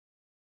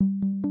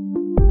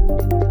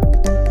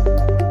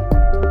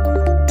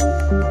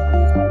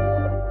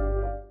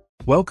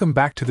Welcome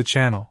back to the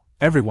channel,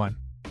 everyone.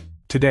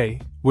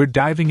 Today, we're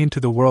diving into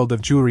the world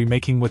of jewelry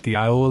making with the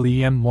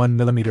IOOLEEM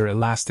 1mm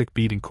elastic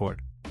beading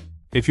cord.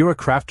 If you're a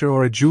crafter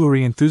or a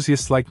jewelry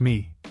enthusiast like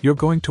me, you're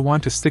going to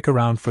want to stick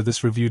around for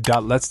this review.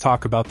 Let's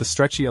talk about the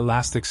stretchy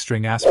elastic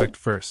string aspect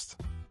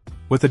first.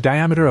 With a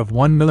diameter of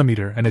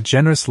 1mm and a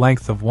generous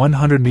length of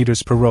 100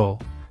 meters per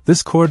roll,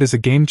 this cord is a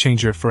game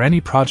changer for any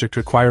project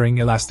requiring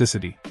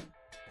elasticity.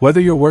 Whether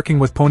you're working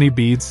with pony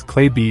beads,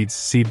 clay beads,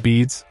 seed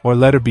beads, or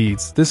letter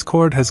beads, this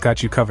cord has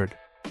got you covered.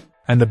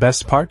 And the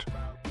best part?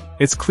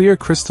 Its clear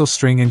crystal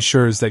string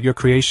ensures that your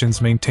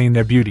creations maintain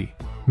their beauty,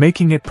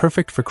 making it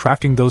perfect for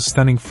crafting those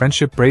stunning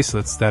friendship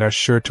bracelets that are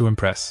sure to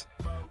impress.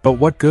 But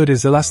what good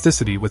is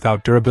elasticity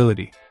without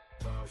durability?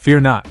 Fear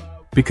not,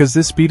 because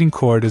this beading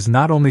cord is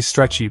not only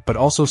stretchy but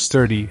also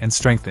sturdy and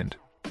strengthened.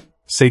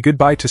 Say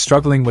goodbye to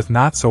struggling with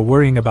knots or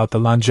worrying about the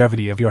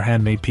longevity of your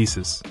handmade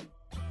pieces.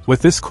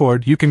 With this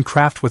cord you can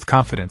craft with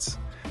confidence,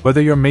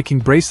 whether you're making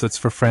bracelets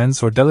for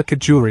friends or delicate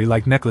jewelry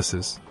like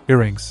necklaces,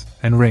 earrings,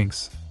 and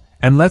rings.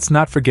 And let's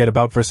not forget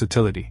about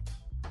versatility.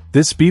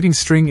 This beading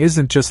string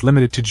isn't just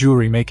limited to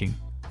jewelry making,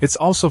 it's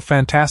also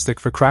fantastic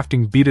for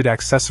crafting beaded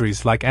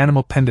accessories like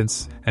animal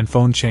pendants and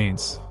phone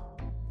chains.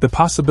 The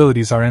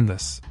possibilities are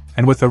endless,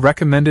 and with a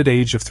recommended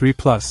age of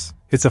 3+,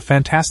 it's a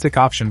fantastic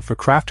option for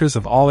crafters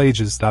of all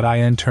ages.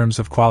 In terms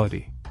of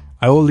quality,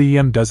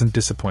 IOOLEEM doesn't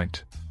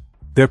disappoint.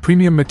 Their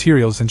premium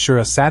materials ensure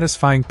a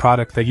satisfying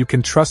product that you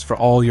can trust for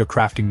all your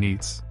crafting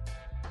needs.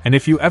 And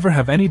if you ever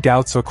have any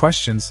doubts or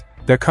questions,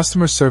 their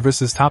customer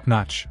service is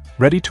top-notch,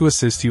 ready to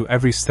assist you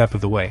every step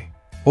of the way.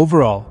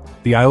 Overall,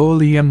 the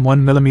IOOLEEM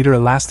 1mm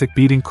elastic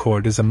beading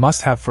cord is a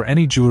must-have for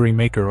any jewelry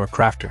maker or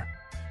crafter.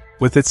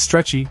 With its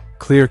stretchy,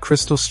 clear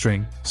crystal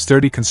string,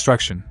 sturdy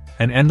construction,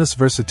 and endless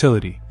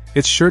versatility,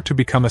 it's sure to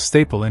become a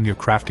staple in your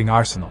crafting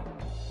arsenal.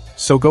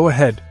 So go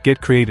ahead, get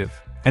creative,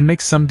 and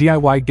make some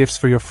DIY gifts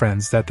for your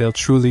friends that they'll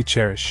truly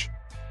cherish.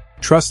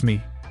 Trust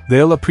me,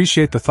 they'll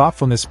appreciate the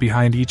thoughtfulness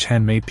behind each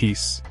handmade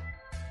piece.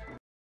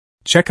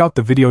 Check out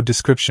the video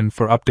description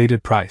for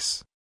updated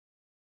price.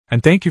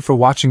 And thank you for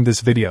watching this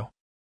video.